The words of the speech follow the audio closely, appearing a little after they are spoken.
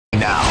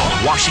Now,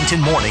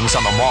 Washington Mornings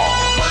on the Mall.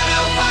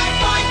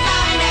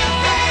 105.9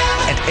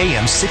 FM. And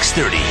AM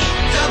 630.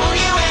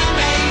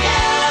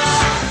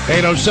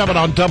 WMAL. 8:07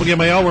 on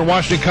WMAL, where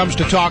Washington comes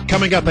to talk.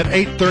 Coming up at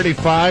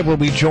 8:35, we'll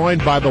be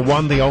joined by the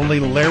one, the only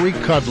Larry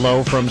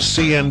Kudlow from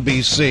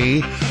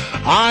CNBC.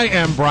 I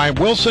am Brian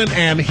Wilson,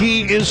 and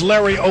he is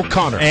Larry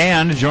O'Connor.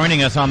 And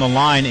joining us on the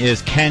line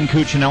is Ken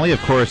Cuccinelli,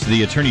 of course,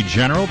 the Attorney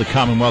General, the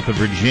Commonwealth of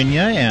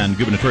Virginia, and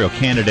gubernatorial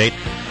candidate.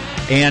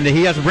 And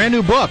he has a brand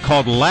new book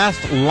called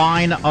Last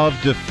Line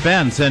of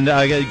Defense. And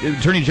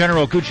Attorney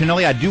General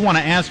Cuccinelli, I do want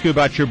to ask you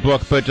about your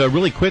book, but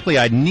really quickly,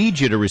 I need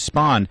you to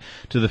respond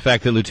to the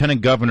fact that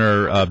Lieutenant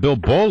Governor Bill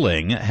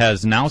Bolling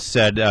has now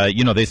said,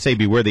 they say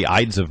beware the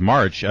Ides of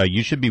March.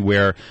 You should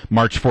beware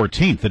March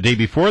 14th, the day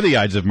before the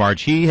Ides of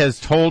March. He has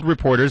told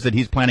reporters that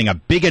he's planning a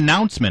big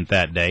announcement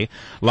that day.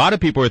 A lot of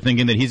people are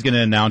thinking that he's going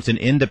to announce an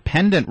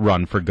independent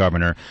run for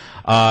governor.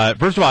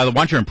 First of all, I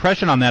want your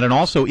impression on that. And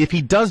also, if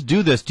he does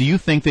do this, do you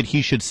think that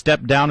he should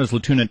step down as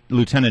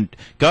lieutenant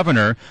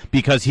governor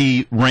because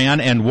he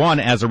ran and won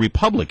as a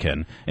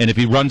Republican? And if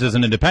he runs as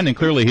an independent,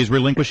 clearly he's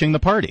relinquishing the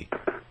party.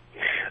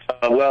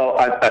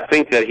 I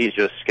think that he's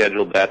just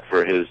scheduled that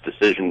for his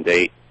decision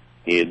date.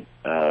 He had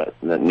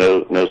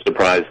no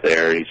surprise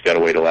there. He's got to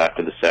wait till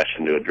after the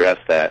session to address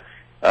that.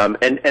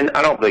 And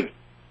I don't think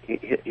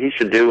he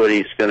should do what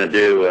he's going to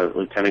do.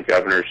 Lieutenant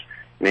governor's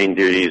main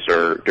duties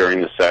are during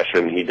the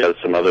session. He does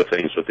some other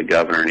things with the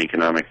governor and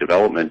economic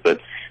development, but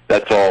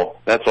that's all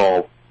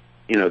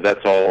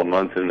a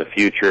month in the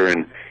future,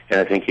 and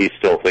I think he's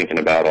still thinking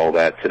about all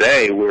that.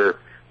 Today, we're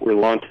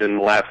launching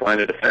Last Line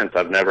of Defense.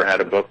 I've never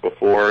had a book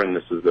before, and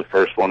this is the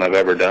first one I've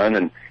ever done,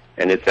 and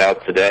it's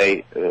out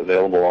today,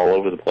 available all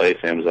over the place,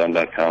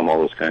 Amazon.com, all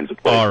those kinds of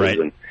places. All right.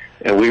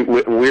 And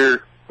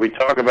we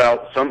talk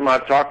about something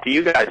I've talked to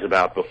you guys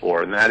about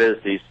before, and that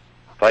is these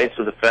fights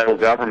with the federal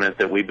government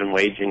that we've been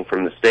waging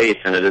from the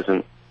states, and it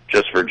isn't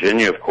just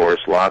Virginia, of course.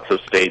 Lots of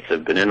states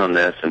have been in on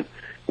this, and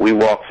we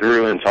walk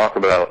through and talk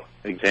about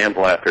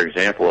example after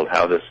example of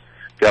how this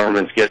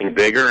government's getting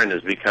bigger and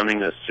is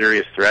becoming a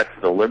serious threat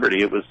to the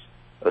liberty it was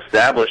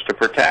established to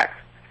protect.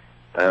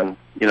 I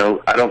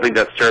don't think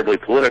that's terribly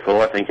political.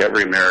 I think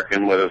every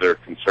American, whether they're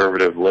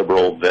conservative,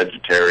 liberal,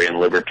 vegetarian,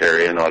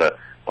 libertarian, ought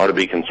to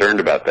be concerned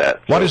about that.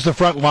 What is the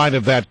front line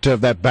of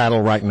that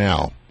battle right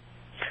now?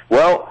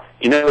 Well,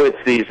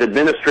 it's these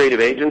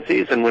administrative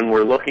agencies, and when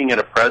we're looking at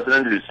a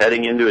president who's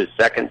heading into his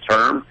second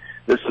term,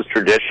 this is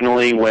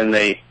traditionally when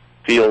they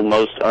feel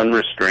most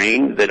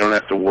unrestrained. They don't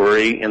have to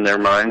worry in their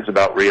minds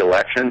about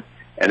re-election.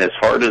 And as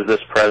hard as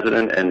this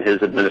president and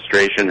his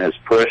administration has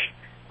pushed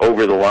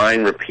over the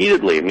line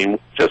repeatedly, I mean,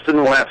 just in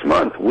the last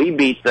month, we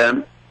beat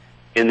them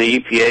in the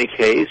EPA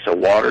case, a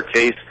water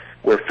case,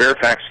 where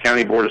Fairfax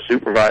County Board of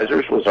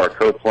Supervisors was our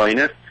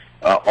co-plaintiff.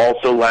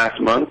 Also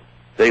last month,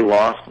 they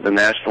lost the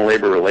National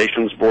Labor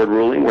Relations Board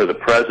ruling where the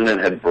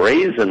president had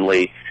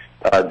brazenly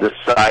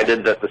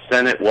decided that the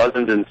Senate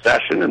wasn't in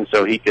session, and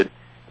so he could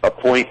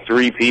appoint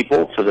 3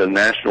 people to the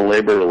National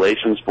Labor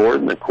Relations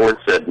Board, and the court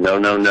said, no,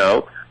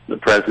 the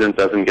president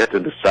doesn't get to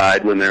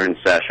decide when they're in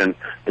session.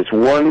 It's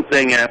one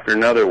thing after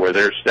another where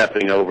they're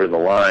stepping over the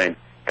line,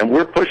 and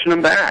we're pushing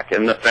them back.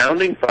 And the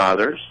Founding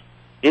Fathers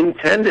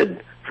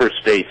intended for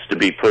states to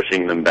be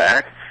pushing them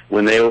back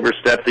when they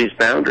overstep these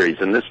boundaries,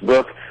 and this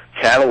book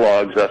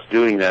catalogs us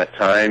doing that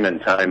time and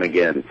time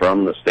again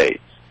from the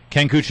states.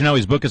 Ken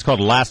Cuccinelli's book is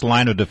called Last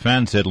Line of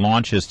Defense. It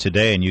launches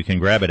today, and you can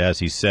grab it, as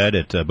he said,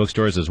 at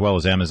bookstores as well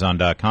as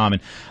Amazon.com.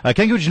 And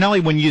Ken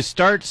Cuccinelli, when you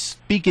start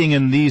speaking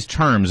in these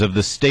terms of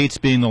the states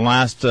being the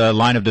last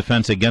line of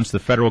defense against the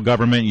federal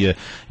government, you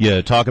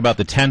talk about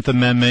the 10th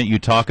Amendment, you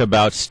talk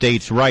about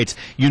states' rights,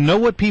 you know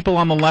what people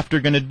on the left are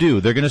going to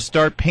do. They're going to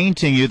start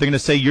painting you. They're going to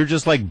say you're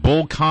just like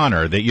Bull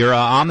Connor, that you're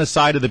on the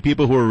side of the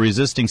people who are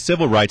resisting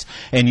civil rights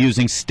and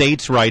using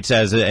states' rights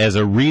as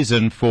a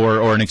reason for,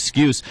 or an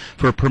excuse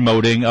for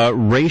promoting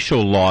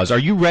racial laws. Are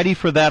you ready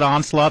for that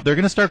onslaught? They're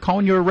going to start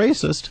calling you a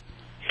racist.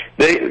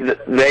 They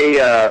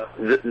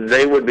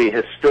would be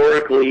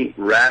historically,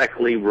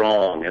 radically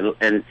wrong.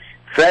 And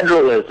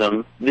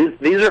federalism,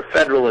 these are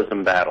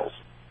federalism battles.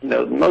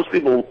 Most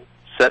people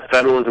set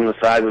federalism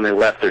aside when they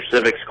left their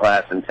civics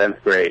class in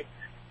 10th grade.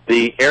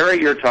 The era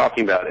you're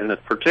talking about, and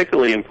it's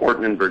particularly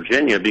important in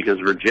Virginia because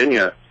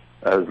Virginia's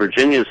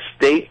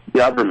state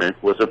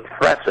government was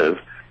oppressive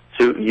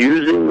to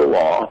using the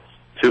law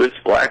to its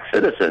black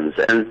citizens.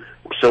 And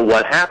so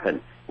what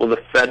happened? Well,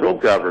 the federal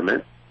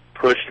government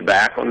pushed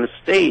back on the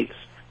states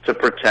to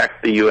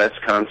protect the U.S.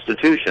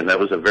 Constitution. That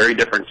was a very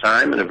different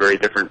time and a very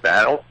different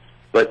battle,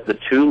 but the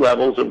two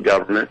levels of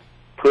government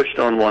pushed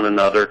on one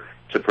another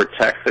to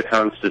protect the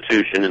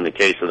Constitution in the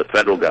case of the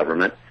federal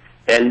government,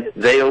 and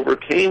they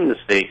overcame the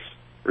states'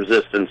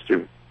 resistance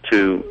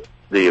to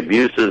the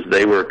abuses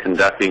they were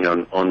conducting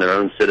on their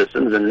own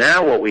citizens. And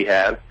now what we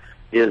have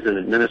is an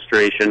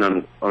administration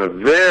on a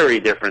very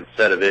different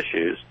set of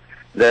issues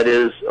that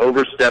is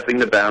overstepping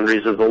the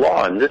boundaries of the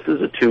law. And this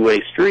is a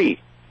two-way street.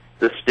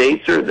 The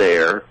states are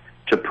there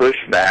to push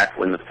back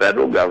when the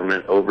federal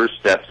government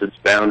oversteps its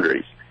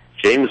boundaries.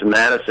 James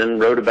Madison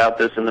wrote about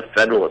this in the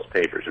Federalist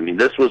Papers. I mean,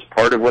 this was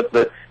part of what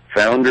the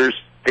founders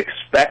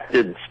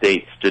expected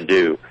states to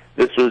do.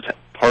 This was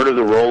part of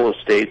the role of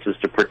states, is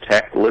to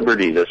protect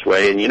liberty this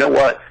way. And you know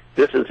what?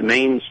 This is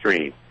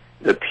mainstream.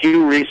 The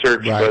Pew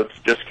Research folks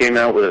just came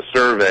out with a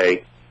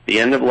survey the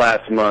end of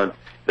last month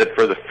that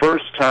for the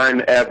first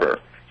time ever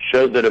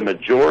showed that a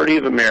majority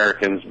of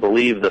Americans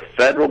believe the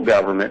federal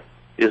government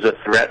is a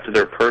threat to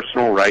their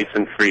personal rights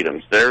and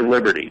freedoms, their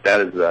liberty.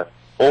 That is the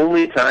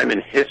only time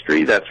in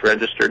history that's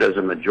registered as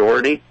a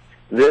majority.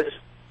 This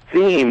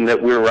theme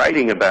that we're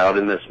writing about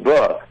in this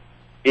book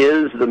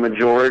is the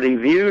majority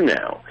view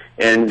now.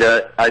 And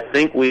I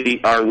think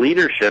our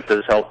leadership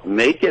has helped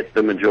make it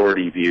the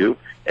majority view,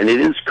 and it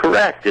is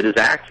correct. It is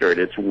accurate.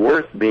 It's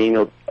worth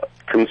being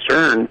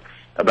concerned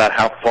about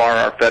how far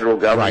our federal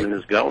government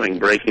is going,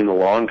 breaking the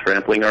law and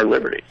trampling our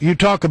liberty. You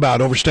talk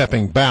about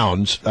overstepping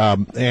bounds,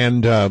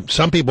 and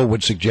some people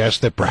would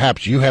suggest that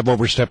perhaps you have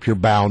overstepped your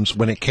bounds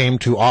when it came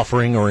to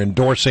offering or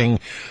endorsing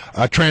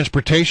a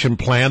transportation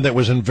plan that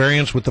was in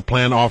variance with the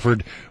plan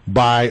offered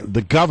by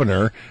the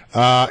governor.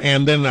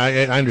 And then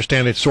I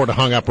understand it's sort of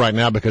hung up right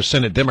now because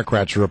Senate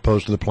Democrats are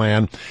opposed to the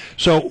plan.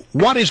 So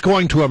what is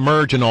going to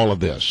emerge in all of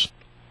this?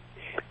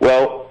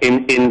 Well,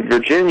 in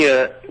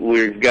Virginia,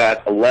 we've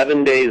got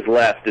 11 days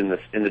left in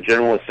the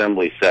General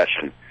Assembly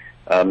session.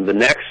 The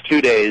next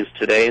 2 days,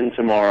 today and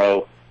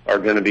tomorrow, are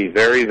going to be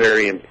very,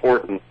 very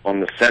important on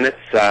the Senate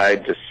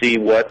side to see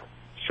what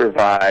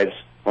survives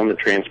on the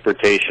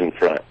transportation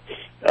front.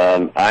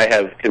 I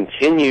have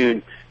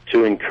continued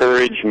to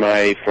encourage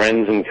my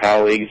friends and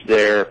colleagues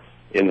there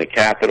in the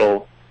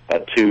Capitol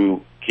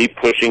to keep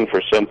pushing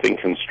for something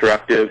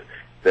constructive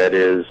that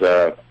is,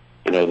 that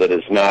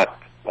is not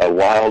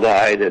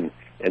wild-eyed and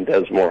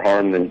does more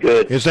harm than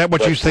good. Is that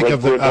what you think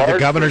of the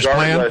governor's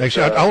plan?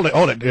 Hold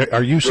it.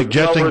 Are you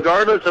suggesting... Well,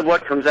 regardless of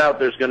what comes out,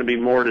 there's going to be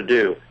more to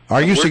do.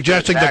 Are you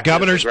suggesting the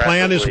governor's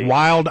plan is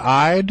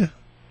wild-eyed?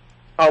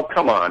 Oh,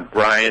 come on,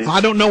 Brian.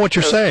 I don't know what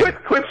you're saying.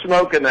 Quit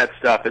smoking that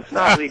stuff. It's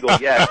not legal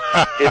yet.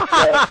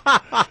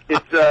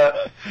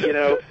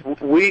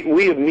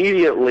 We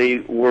immediately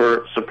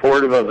were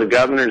supportive of the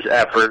governor's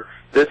effort.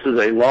 This is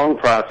a long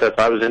process.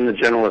 I was in the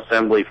General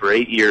Assembly for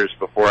 8 years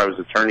before I was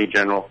Attorney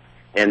General,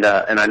 and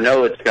I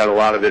know it's got a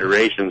lot of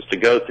iterations to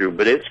go through,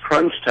 but it's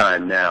crunch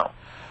time now.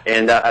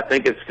 And I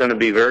think it's going to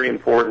be very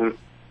important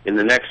in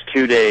the next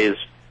 2 days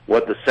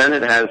what the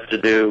Senate has to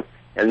do,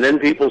 and then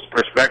people's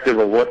perspective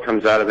of what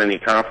comes out of any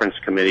conference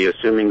committee,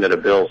 assuming that a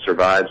bill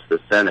survives the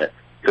Senate.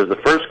 Because the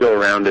first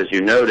go-around, as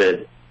you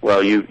noted,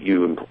 well, you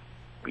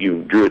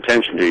drew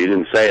attention to, you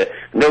didn't say it,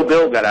 no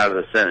bill got out of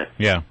the Senate.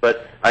 Yeah.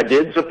 But I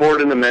did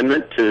support an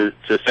amendment to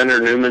Senator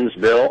Newman's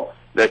bill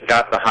that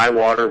got the high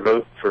water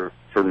vote for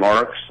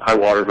Marks. High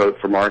water vote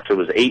for Marks. It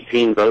was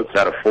 18 votes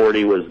out of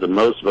 40, was the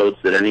most votes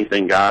that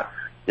anything got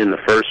in the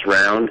first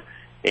round.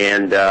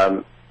 And,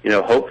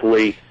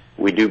 hopefully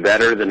we do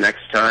better the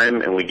next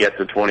time and we get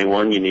to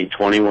 21. You need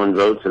 21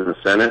 votes in the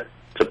Senate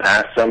to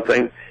pass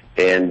something.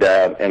 And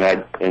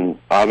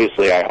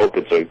obviously I hope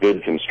it's a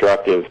good,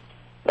 constructive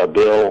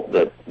bill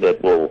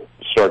that will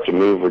start to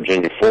move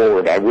Virginia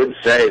forward. I would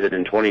say that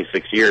in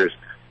 26 years,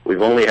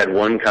 we've only had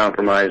one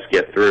compromise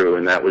get through,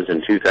 and that was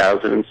in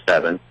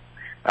 2007.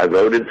 I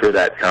voted for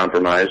that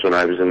compromise when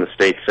I was in the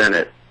state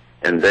Senate,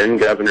 and then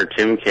Governor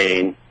Tim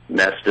Kaine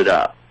messed it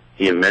up.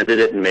 He amended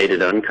it and made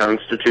it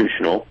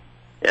unconstitutional,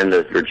 and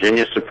the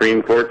Virginia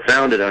Supreme Court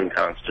found it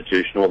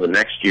unconstitutional the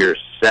next year,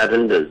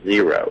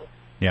 7-0.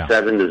 Yeah.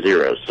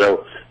 7-0.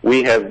 So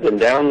we have been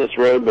down this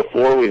road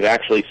before. We've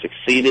actually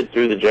succeeded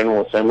through the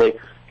General Assembly.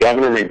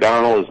 Governor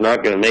McDonnell is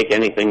not going to make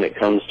anything that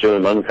comes to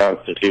him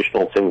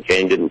unconstitutional. Tim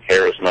Kaine didn't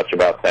care as much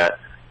about that.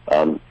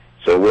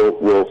 So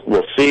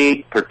we'll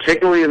see,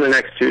 particularly in the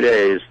next 2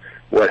 days,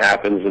 what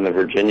happens in the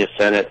Virginia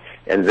Senate.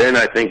 And then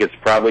I think it's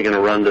probably going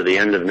to run to the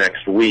end of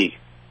next week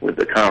with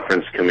the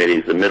conference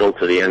committees, the middle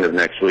to the end of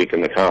next week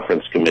in the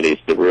conference committees,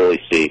 to really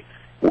see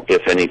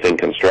if anything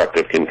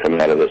constructive can come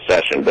out of the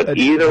session. But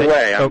either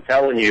way, I'm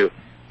telling you,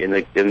 in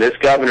this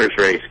governor's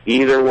race,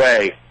 either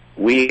way,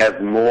 we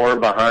have more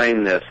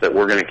behind this that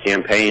we're going to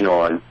campaign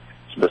on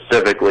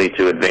specifically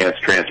to advance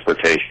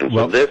transportation.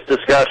 So this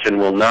discussion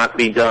will not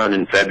be done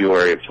in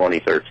February of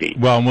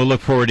 2013. Well, and we'll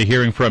look forward to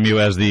hearing from you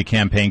as the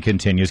campaign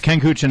continues. Ken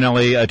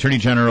Cuccinelli, Attorney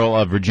General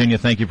of Virginia,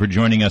 thank you for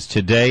joining us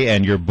today.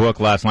 And your book,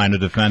 Last Line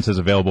of Defense, is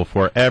available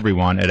for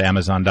everyone at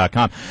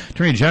Amazon.com.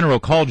 Attorney General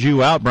called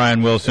you out,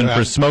 Brian Wilson,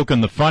 for smoking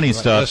the funny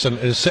stuff.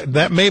 Listen,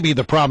 that may be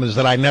the problem, is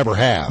that I never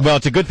have. Well,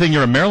 it's a good thing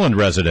you're a Maryland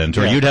resident,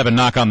 or you'd have a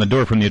knock on the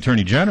door from the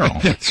Attorney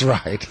General. That's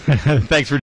right. Thanks for